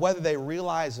world that, whether they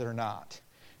realize it or not,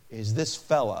 is this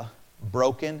fella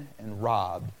broken and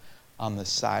robbed on the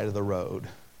side of the road.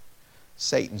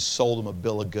 Satan sold him a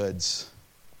bill of goods.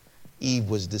 Eve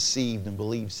was deceived and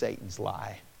believed Satan's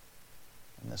lie.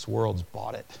 And this world's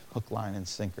bought it, hook, line, and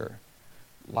sinker.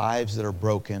 Lives that are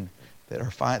broken,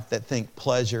 that think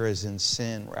pleasure is in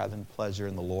sin rather than pleasure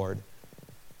in the Lord,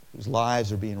 whose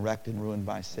lives are being wrecked and ruined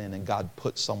by sin, and God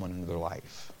put someone into their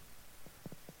life.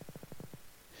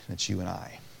 And it's you and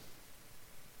I.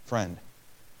 Friend,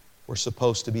 we're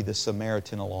supposed to be the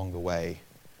Samaritan along the way,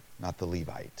 not the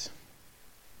Levite,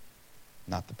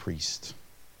 not the priest.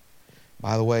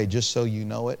 By the way, just so you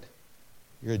know it,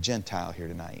 you're a Gentile here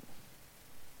tonight.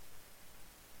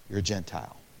 You're a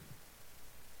Gentile.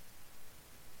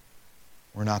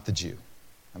 We're not the Jew.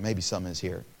 Now, maybe some is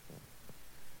here.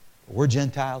 But we're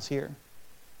Gentiles here.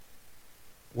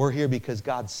 We're here because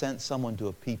God sent someone to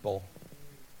a people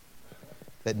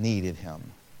that needed Him.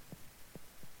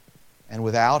 And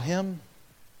without Him,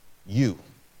 you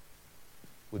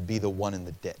would be the one in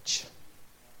the ditch.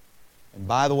 And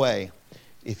by the way,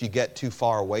 if you get too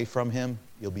far away from Him,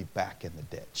 you'll be back in the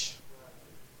ditch.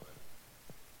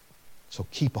 So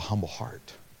keep a humble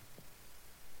heart.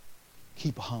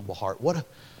 Keep a humble heart. What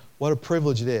a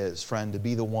privilege it is, friend, to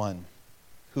be the one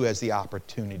who has the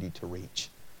opportunity to reach,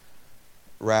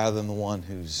 rather than the one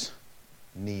whose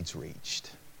needs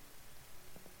reached.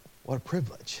 What a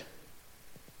privilege.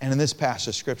 And in this passage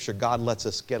of Scripture, God lets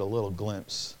us get a little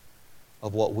glimpse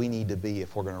of what we need to be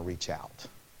if we're going to reach out.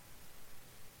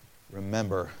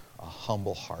 Remember, a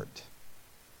humble heart,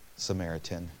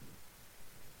 Samaritan.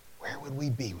 Where would we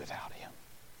be without Him?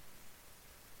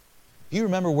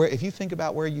 If you think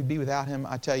about where you'd be without Him,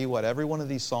 I tell you what, every one of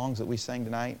these songs that we sang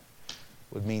tonight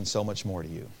would mean so much more to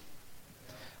you.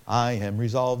 I am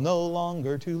resolved no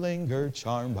longer to linger,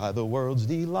 charmed by the world's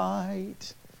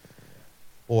delight.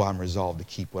 Oh, I'm resolved to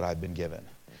keep what I've been given.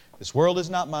 This world is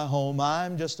not my home,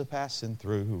 I'm just a passing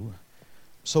through. I'm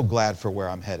so glad for where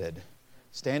I'm headed.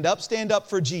 Stand up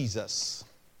for Jesus.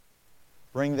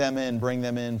 Bring them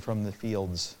in from the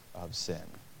fields of sin.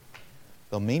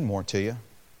 They'll mean more to you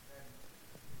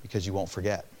because you won't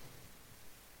forget.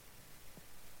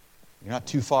 You're not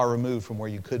too far removed from where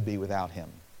you could be without Him.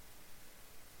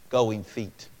 Going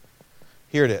feet.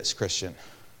 Here it is, Christian.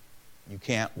 You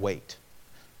can't wait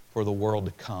for the world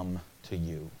to come to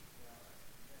you.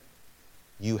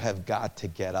 You have got to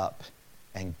get up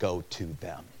and go to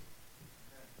them.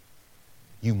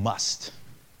 You must.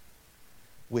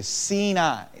 With seeing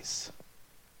eyes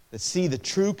that see the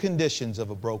true conditions of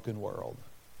a broken world.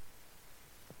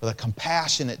 With a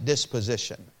compassionate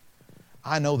disposition.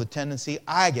 I know the tendency,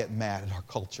 I get mad at our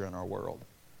culture and our world.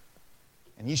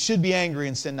 And you should be angry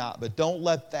and sin not, but don't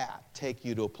let that take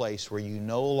you to a place where you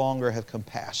no longer have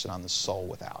compassion on the soul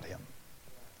without Him.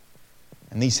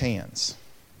 And these hands,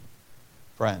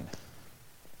 friend,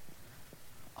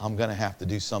 I'm going to have to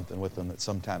do something with them that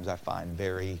sometimes I find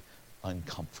very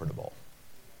uncomfortable.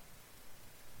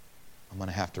 I'm going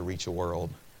to have to reach a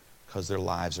world because their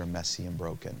lives are messy and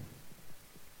broken.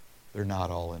 They're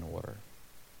not all in order.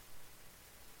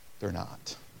 They're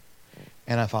not.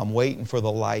 And if I'm waiting for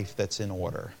the life that's in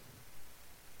order,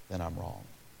 then I'm wrong.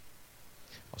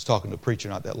 I was talking to a preacher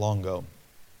not that long ago.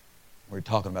 We were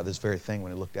talking about this very thing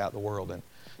when he looked out at the world and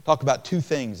talked about two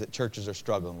things that churches are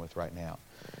struggling with right now.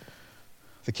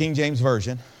 The King James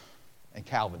Version and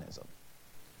Calvinism.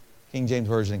 King James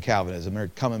Version and Calvinism. They're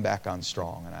coming back on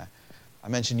strong. And I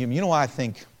mentioned you know why I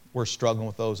think we're struggling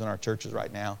with those in our churches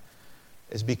right now?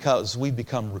 Is because we've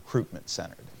become recruitment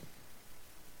centered.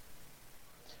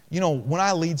 You know, when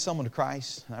I lead someone to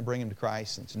Christ, and I bring him to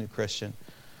Christ, and it's a new Christian,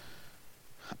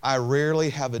 I rarely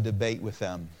have a debate with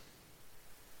them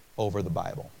over the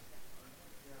Bible.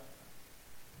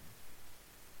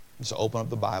 So open up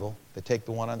the Bible. They take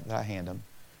the one that I hand them.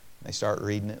 And they start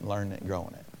reading it and learning it and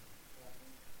growing it.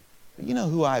 But you know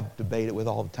who I debate it with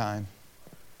all the time?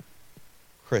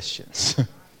 Christians.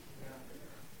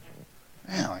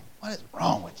 Man, like, what is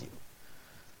wrong with you?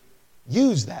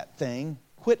 Use that thing.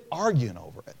 Quit arguing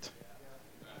over it.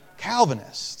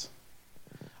 Calvinist.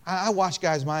 I watch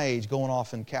guys my age going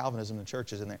off in Calvinism in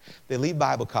churches, and they leave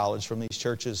Bible college from these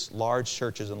churches, large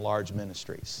churches and large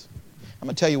ministries. I'm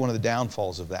going to tell you one of the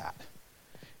downfalls of that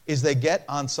is they get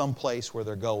on some place where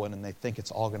they're going and they think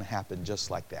it's all going to happen just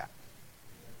like that.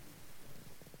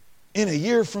 In a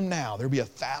year from now, there'll be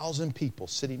 1,000 people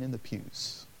sitting in the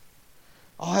pews.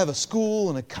 I'll have a school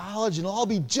and a college and it'll all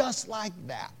be just like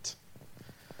that.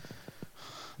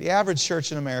 The average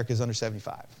church in America is under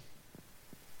 75.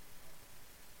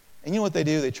 And you know what they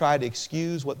do? They try to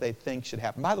excuse what they think should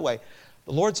happen. By the way,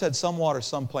 the Lord said some water,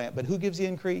 some plant, but who gives the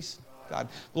increase? God.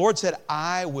 The Lord said,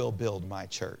 I will build my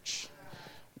church.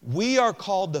 We are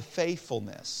called to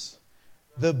faithfulness.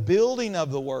 The building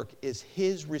of the work is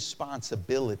His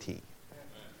responsibility.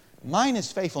 Mine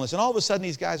is faithfulness. And all of a sudden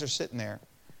these guys are sitting there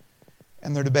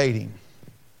and they're debating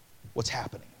what's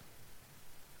happening.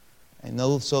 And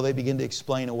so they begin to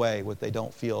explain away what they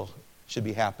don't feel should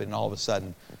be happening. And all of a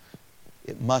sudden,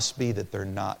 it must be that they're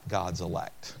not God's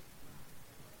elect.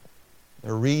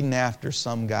 They're reading after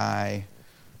some guy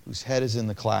whose head is in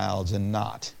the clouds and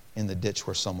not in the ditch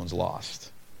where someone's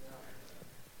lost.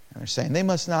 And they're saying they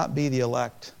must not be the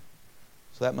elect,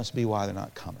 so that must be why they're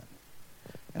not coming.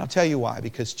 And I'll tell you why.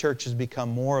 Because church has become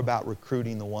more about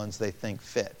recruiting the ones they think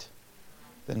fit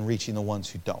than reaching the ones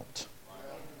who don't.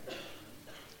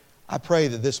 I pray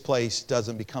that this place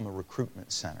doesn't become a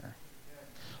recruitment center.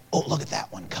 Oh, look at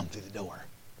that one come through the door.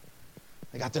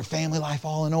 They got their family life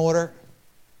all in order.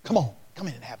 Come on, come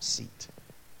in and have a seat.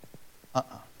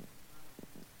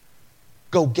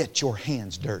 Go get your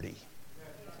hands dirty.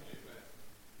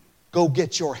 Go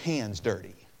get your hands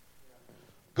dirty.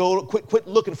 Quit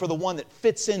looking for the one that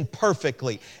fits in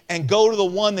perfectly and go to the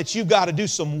one that you've got to do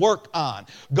some work on.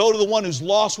 Go to the one who's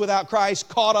lost without Christ,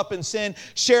 caught up in sin.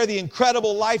 Share the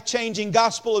incredible life-changing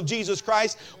gospel of Jesus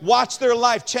Christ. Watch their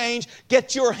life change.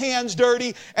 Get your hands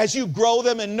dirty as you grow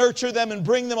them and nurture them and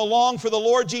bring them along for the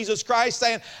Lord Jesus Christ,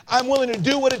 saying, I'm willing to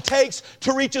do what it takes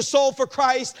to reach a soul for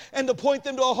Christ and to point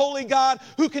them to a holy God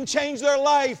who can change their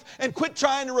life. And quit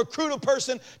trying to recruit a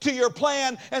person to your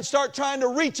plan and start trying to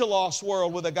reach a lost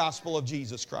world with the gospel of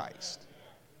Jesus Christ.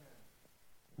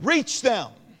 Reach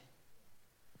them.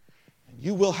 And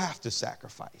you will have to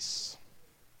sacrifice.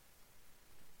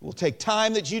 It will take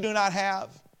time that you do not have,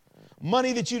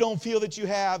 money that you don't feel that you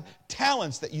have,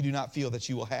 talents that you do not feel that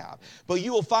you will have. But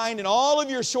you will find in all of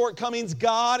your shortcomings,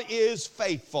 God is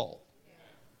faithful.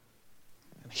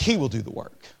 And He will do the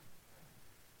work.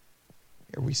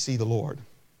 Here we see the Lord.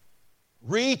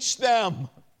 Reach them.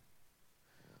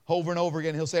 Over and over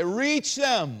again, He'll say, reach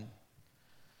them.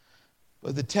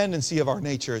 But the tendency of our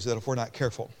nature is that if we're not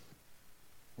careful,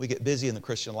 we get busy in the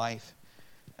Christian life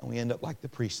and we end up like the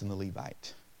priest and the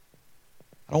Levite.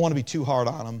 I don't want to be too hard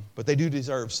on them, but they do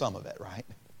deserve some of it, right?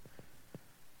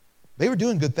 They were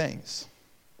doing good things.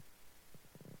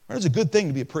 It's a good thing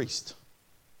to be a priest.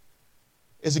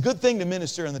 It's a good thing to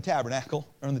minister in the tabernacle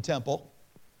or in the temple.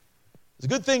 It's a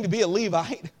good thing to be a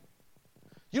Levite.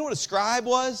 You know what a scribe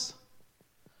was?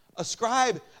 A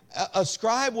scribe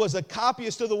was a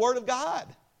copyist of the Word of God.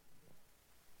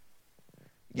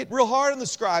 You get real hard on the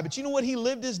scribe, but you know what he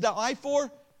lived his life for?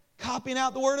 Copying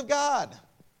out the Word of God.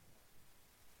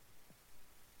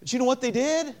 But you know what they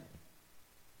did?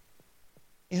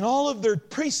 In all of their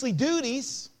priestly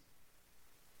duties,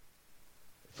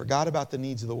 they forgot about the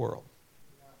needs of the world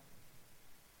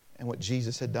and what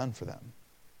Jesus had done for them.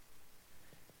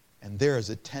 And there is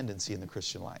a tendency in the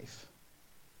Christian life,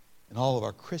 in all of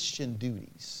our Christian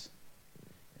duties,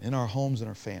 in our homes and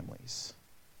our families,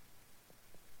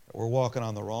 that we're walking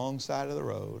on the wrong side of the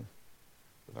road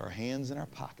with our hands in our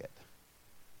pocket,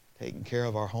 taking care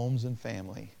of our homes and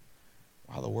family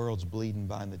while the world's bleeding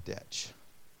by in the ditch.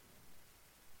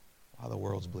 While the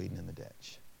world's bleeding in the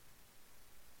ditch.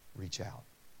 Reach out.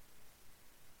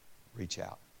 Reach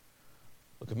out.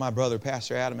 Look, if my brother,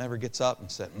 Pastor Adam, ever gets up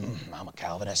and said, I'm a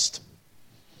Calvinist.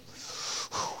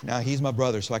 Now, he's my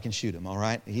brother, so I can shoot him, all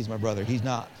right? He's my brother. He's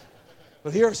not.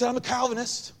 But here I said, I'm a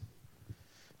Calvinist.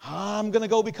 I'm going to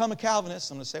go become a Calvinist.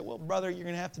 I'm going to say, well, brother, you're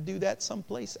going to have to do that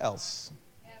someplace else.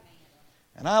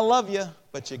 And I love you,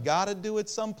 but you got to do it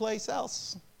someplace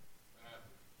else.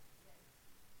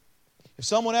 If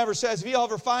someone ever says, if he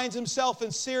ever finds himself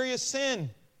in serious sin,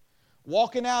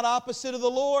 walking out opposite of the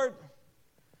Lord,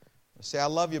 Say, I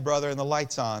love you, brother, and the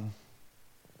light's on.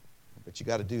 But you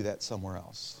got to do that somewhere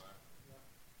else.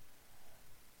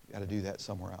 You got to do that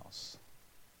somewhere else.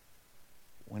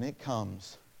 When it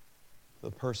comes to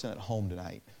the person at home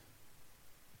tonight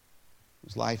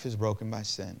whose life is broken by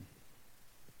sin,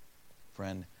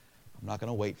 friend, I'm not going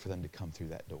to wait for them to come through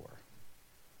that door.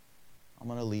 I'm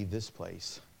going to leave this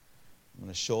place. I'm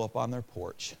going to show up on their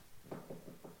porch.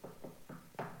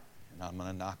 And I'm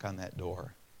going to knock on that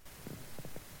door.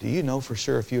 Do you know for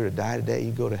sure if you were to die today,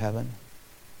 you'd go to heaven?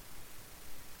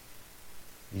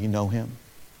 Do you know him?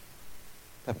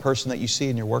 That person that you see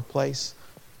in your workplace?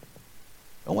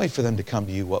 Don't wait for them to come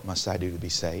to you, what must I do to be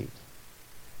saved?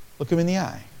 Look him in the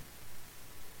eye.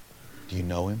 Do you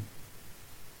know him?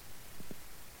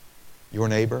 Your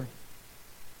neighbor?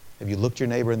 Have you looked your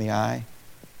neighbor in the eye?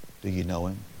 Do you know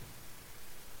him?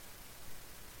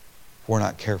 If we're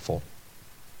not careful,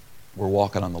 we're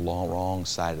walking on the wrong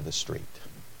side of the street.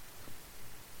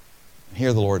 And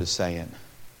here the Lord is saying,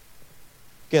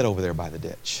 get over there by the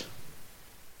ditch.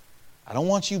 I don't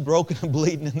want you broken and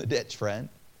bleeding in the ditch, friend.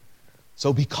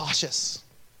 So be cautious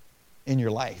in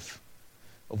your life.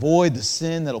 Avoid the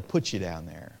sin that'll put you down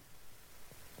there.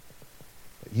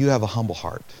 But you have a humble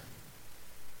heart.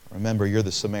 Remember, you're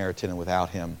the Samaritan, and without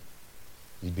him,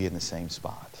 you'd be in the same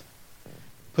spot.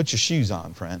 Put your shoes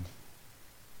on, friend,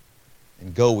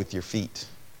 and go with your feet.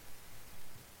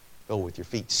 Go with your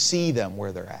feet. See them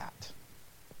where they're at.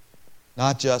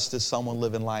 Not just as someone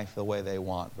living life the way they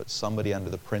want, but somebody under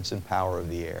the prince and power of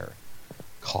the air,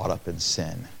 caught up in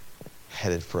sin,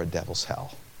 headed for a devil's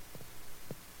hell.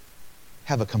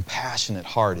 Have a compassionate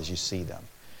heart as you see them.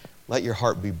 Let your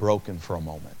heart be broken for a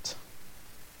moment.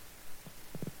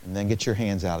 And then get your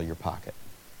hands out of your pocket.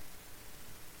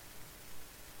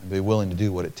 And be willing to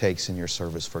do what it takes in your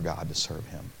service for God to serve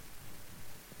him.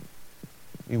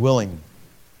 Be willing,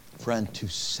 friend, to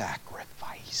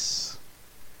sacrifice.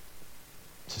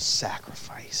 To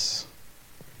sacrifice.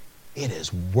 It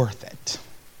is worth it.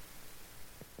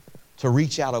 To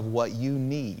reach out of what you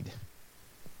need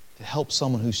to help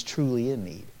someone who's truly in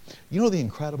need. You know the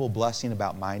incredible blessing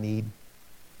about my need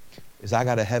is I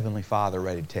got a heavenly Father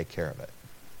ready to take care of it.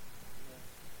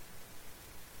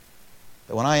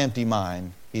 That when I empty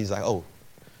mine, he's like, oh,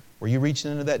 were you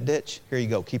reaching into that ditch? Here you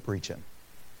go, keep reaching.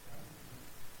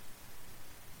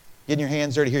 Getting your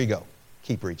hands dirty, here you go,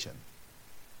 keep reaching.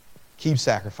 Keep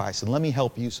sacrificing. Let me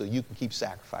help you so you can keep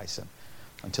sacrificing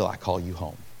until I call you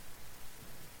home.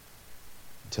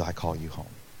 Until I call you home.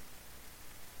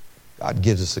 God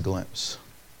gives us a glimpse.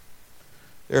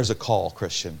 There's a call,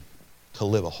 Christian, to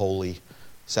live a holy,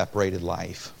 separated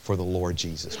life for the Lord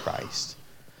Jesus Christ.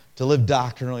 To live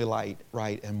doctrinally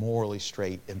right and morally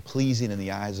straight and pleasing in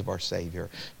the eyes of our Savior,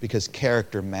 because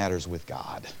character matters with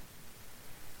God.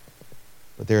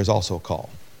 But there is also a call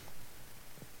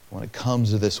when it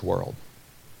comes to this world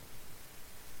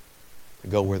to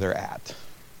go where they're at. To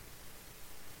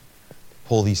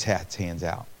pull these hands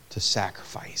out, to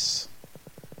sacrifice.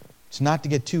 It's not to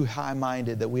get too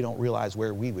high-minded that we don't realize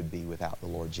where we would be without the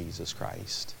Lord Jesus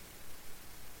Christ.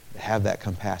 To have that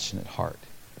compassionate heart.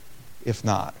 If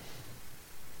not,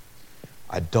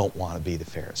 I don't want to be the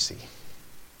Pharisee.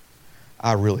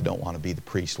 I really don't want to be the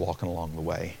priest walking along the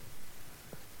way.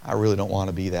 I really don't want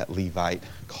to be that Levite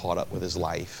caught up with his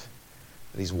life,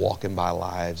 that he's walking by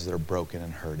lives that are broken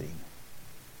and hurting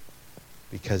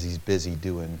because he's busy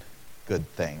doing good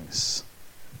things,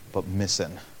 but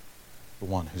missing the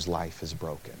one whose life is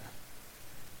broken.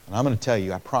 And I'm going to tell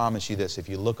you, I promise you this, if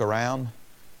you look around,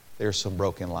 there's some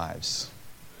broken lives.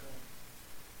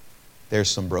 There's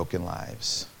some broken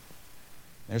lives.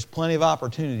 There's plenty of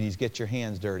opportunities to get your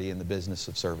hands dirty in the business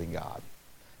of serving God.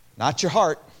 Not your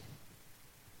heart,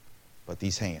 but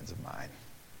these hands of mine.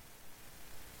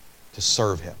 To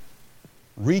serve him.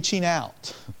 Reaching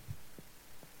out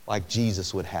like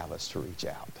Jesus would have us to reach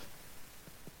out.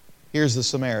 Here's the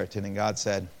Samaritan, and God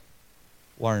said,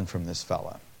 learn from this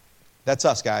fella. That's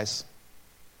us, guys.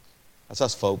 That's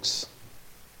us, folks.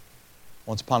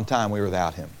 Once upon a time, we were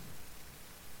without him.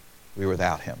 We were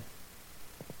without him.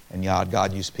 And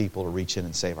God used people to reach in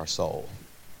and save our soul.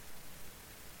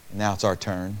 And now it's our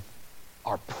turn.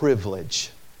 Our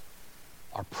privilege.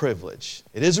 Our privilege.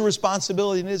 It is a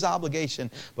responsibility and it is obligation,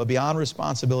 but beyond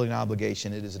responsibility and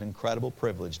obligation, it is an incredible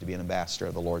privilege to be an ambassador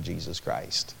of the Lord Jesus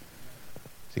Christ.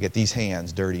 To get these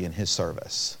hands dirty in his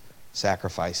service,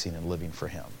 sacrificing and living for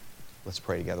him. Let's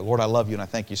pray together. Lord, I love you and I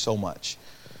thank you so much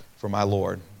for my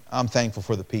Lord. I'm thankful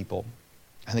for the people.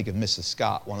 I think of Mrs.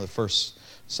 Scott, one of the first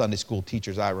Sunday school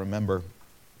teachers I remember,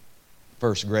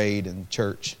 first grade in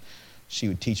church. She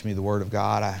would teach me the Word of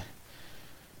God. I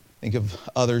think of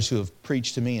others who have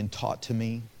preached to me and taught to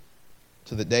me.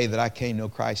 to the day that I came to know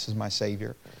Christ as my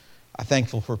Savior. I'm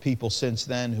thankful for people since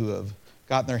then who have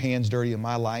gotten their hands dirty in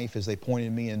my life as they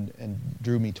pointed me and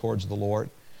drew me towards the Lord.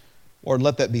 Lord,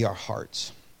 let that be our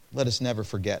hearts. Let us never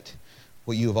forget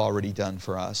what you have already done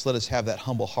for us. Let us have that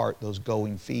humble heart, those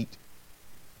going feet,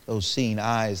 those seeing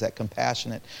eyes, that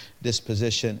compassionate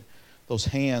disposition, those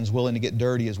hands willing to get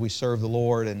dirty as we serve the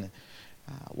Lord, and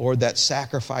Lord, that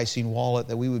sacrificing wallet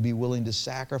that we would be willing to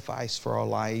sacrifice for our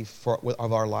life,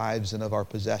 of our lives and of our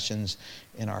possessions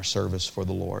in our service for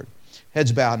the Lord.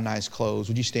 Heads bowed and eyes closed.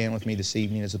 Would you stand with me this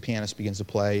evening as the pianist begins to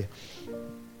play?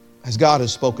 As God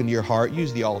has spoken to your heart,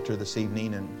 use the altar this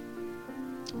evening. And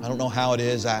I don't know how it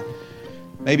is.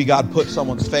 Maybe God put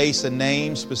someone's face and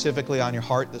name specifically on your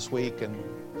heart this week,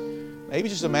 and maybe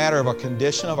just a matter of a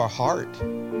condition of our heart.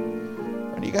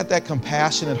 And you got that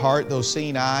compassionate heart, those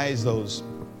seeing eyes, those...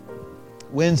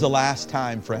 When's the last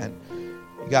time, friend,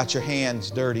 you got your hands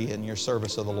dirty in your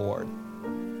service of the Lord?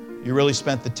 You really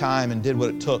spent the time and did what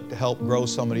it took to help grow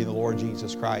somebody in the Lord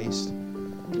Jesus Christ.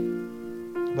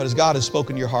 But as God has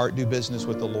spoken to your heart, do business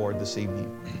with the Lord this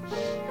evening.